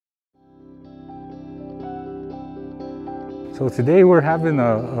So today we're having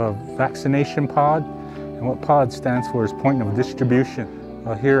a vaccination pod, and what pod stands for is point of distribution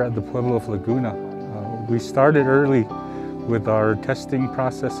here at the Pueblo of Laguna. We started early with our testing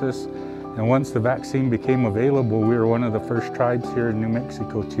processes, and once the vaccine became available, we were one of the first tribes here in New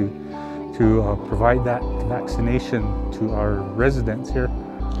Mexico to provide that vaccination to our residents here.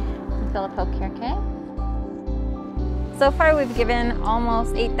 So far we've given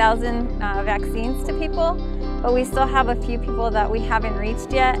almost 8,000 vaccines to people, but we still have a few people that we haven't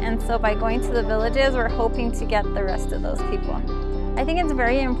reached yet, and so by going to the villages we're hoping to get the rest of those people. I think it's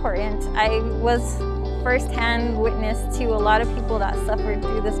very important. I was first-hand witness to a lot of people that suffered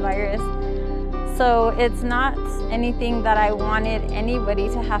through this virus, so it's not anything that I wanted anybody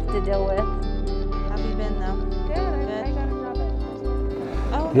to have to deal with. How have you been though? Good. I got a job.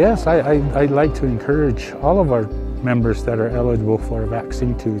 Oh. Yes, I'd like to encourage all of our members that are eligible for a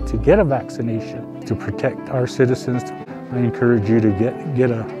vaccine to get a vaccination to protect our citizens. I encourage you to get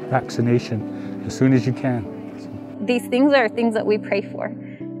a vaccination as soon as you can. These things are things that we pray for,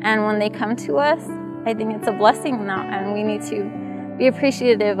 and when they come to us, I think it's a blessing now, and we need to be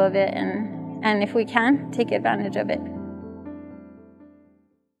appreciative of it, and if we can, take advantage of it.